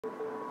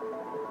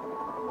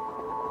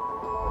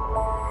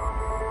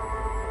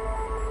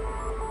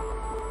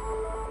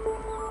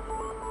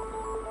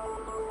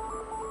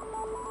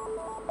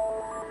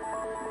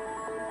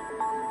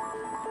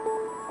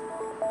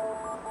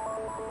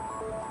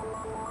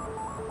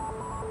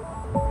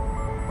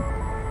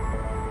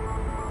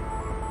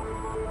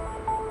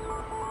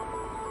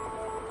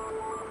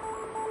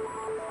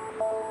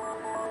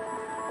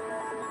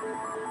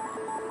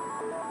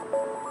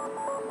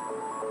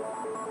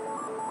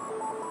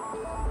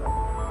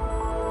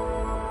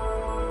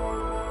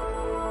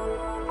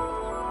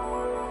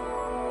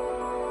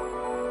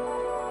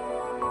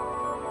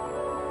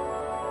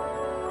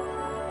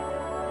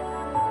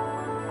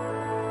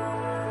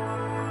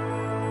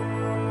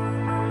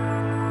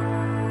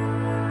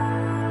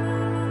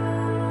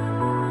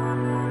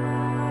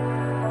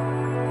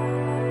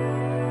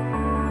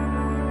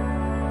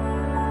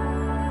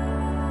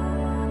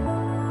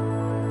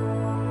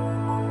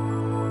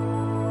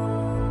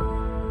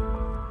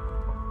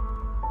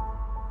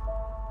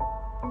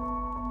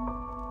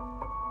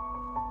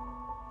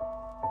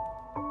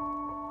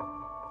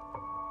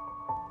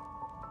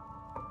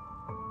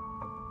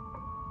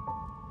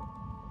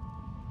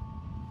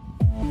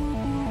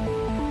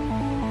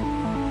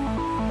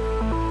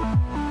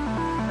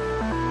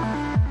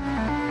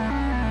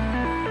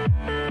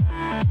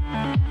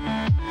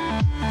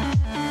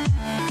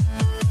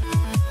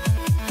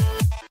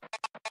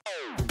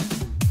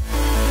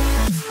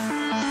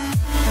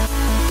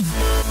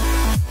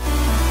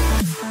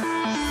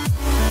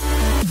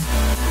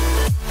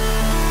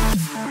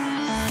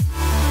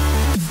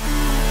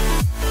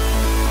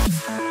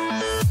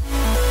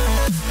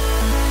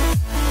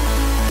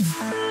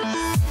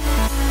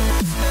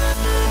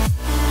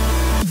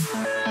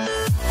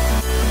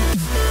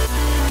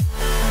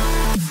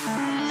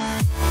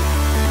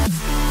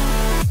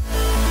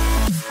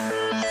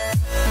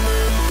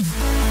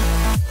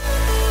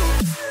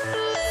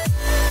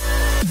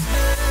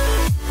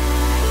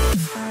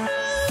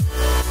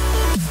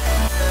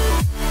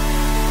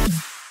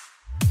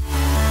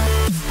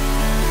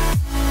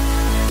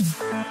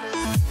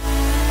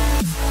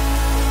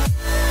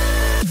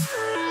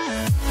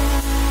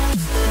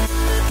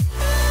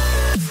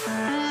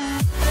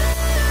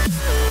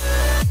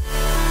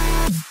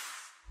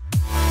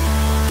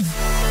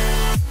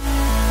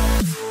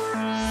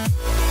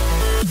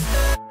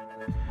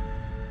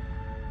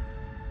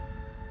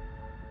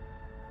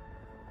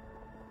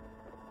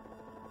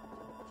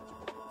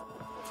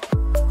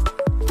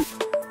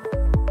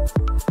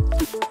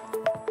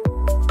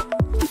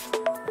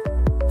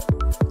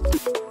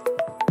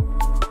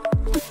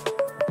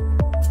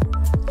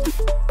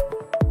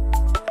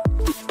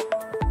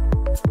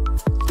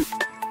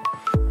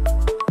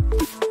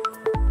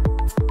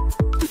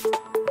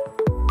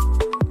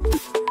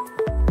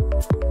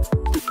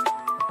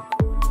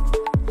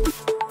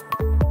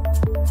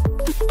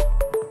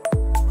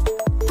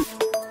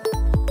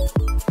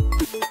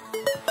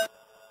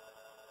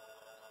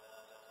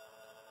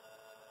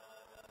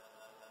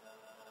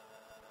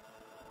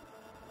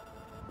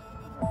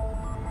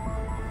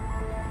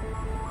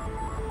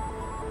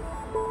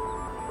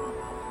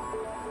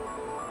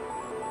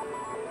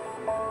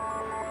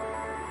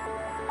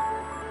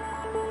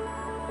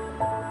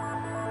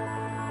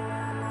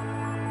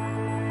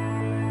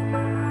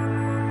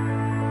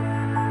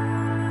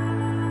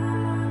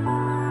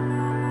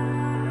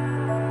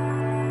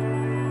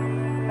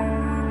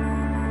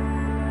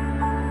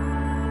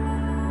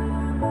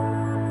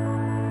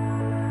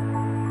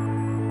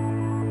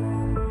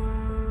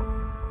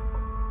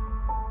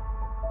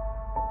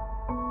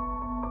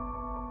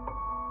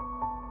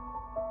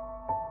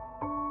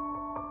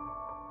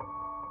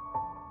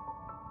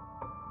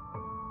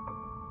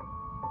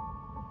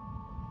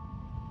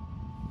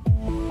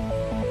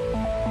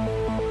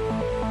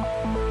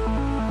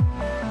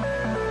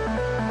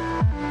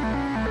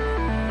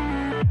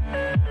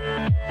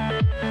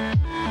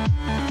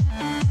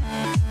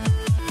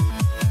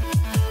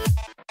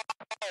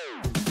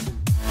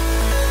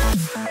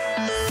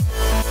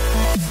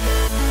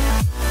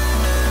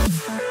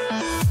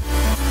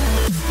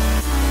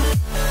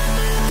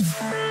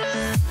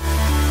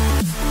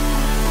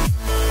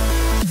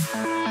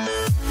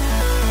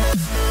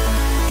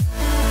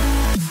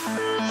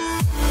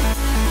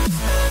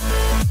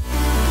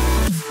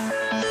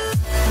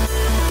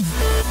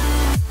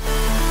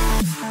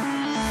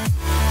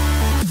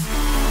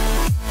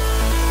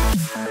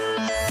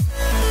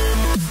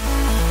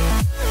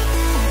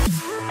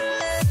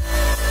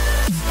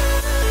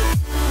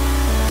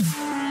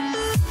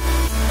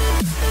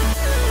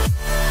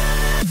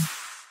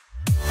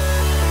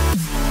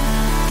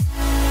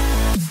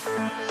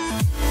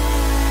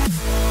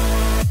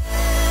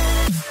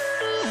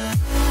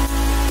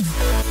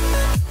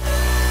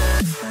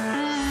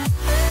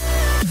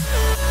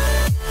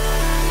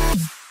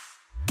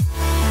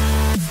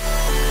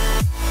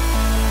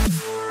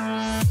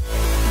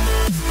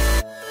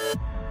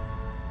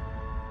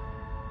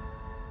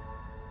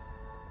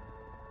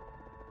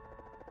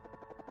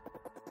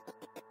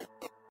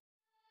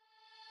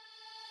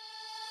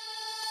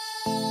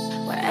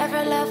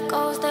Wherever love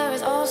goes, there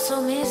is also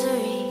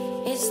misery.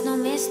 It's no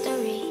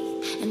mystery.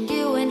 And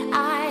you and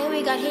I,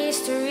 we got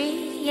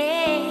history,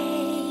 yeah.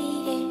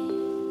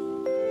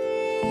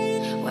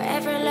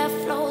 Wherever love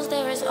flows,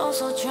 there is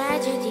also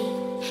tragedy.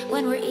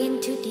 When we're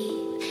in too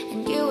deep.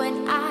 And you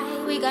and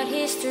I, we got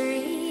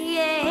history,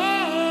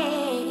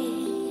 yeah.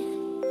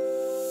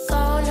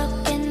 Go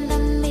look in the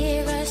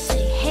mirror,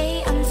 say,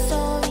 hey, I'm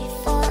sorry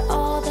for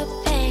all the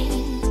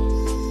pain.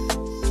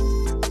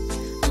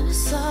 I'm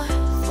sorry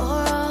for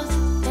all the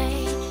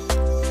pain.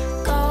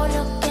 Go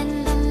look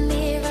in the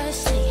mirror,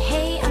 say,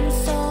 hey, I'm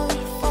sorry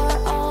for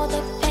all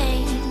the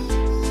pain.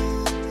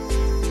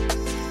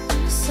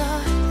 I'm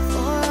sorry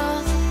for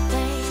all the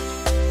pain.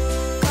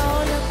 Go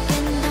look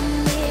in the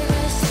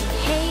mirror, say,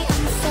 hey,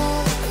 I'm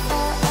sorry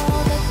for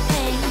all the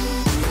pain.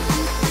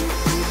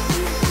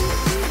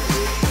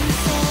 I'm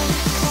sorry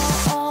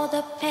for all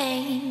the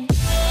pain.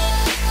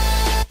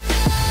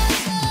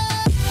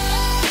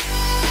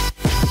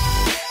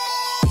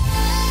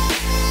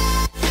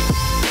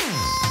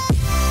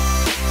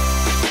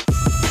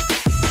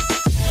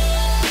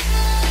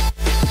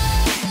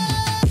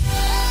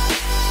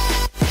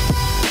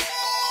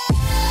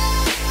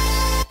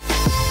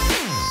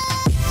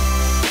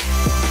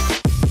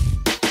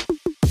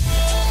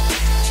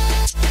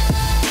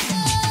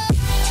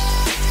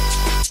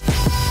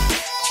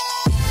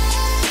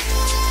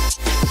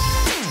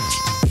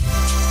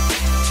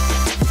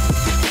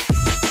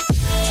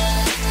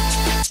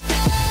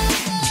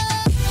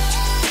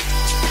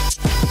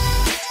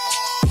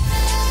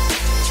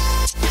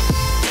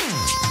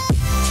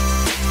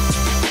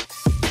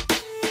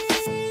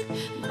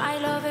 My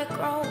love, it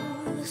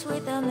grows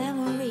with the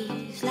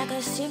memories like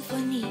a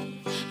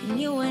symphony. And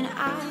you and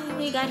I,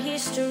 we got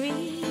history,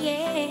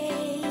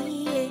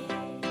 yeah.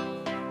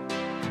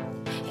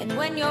 And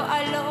when you're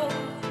alone,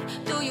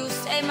 do you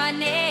say my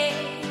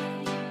name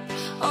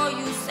or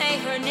you say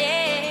her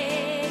name?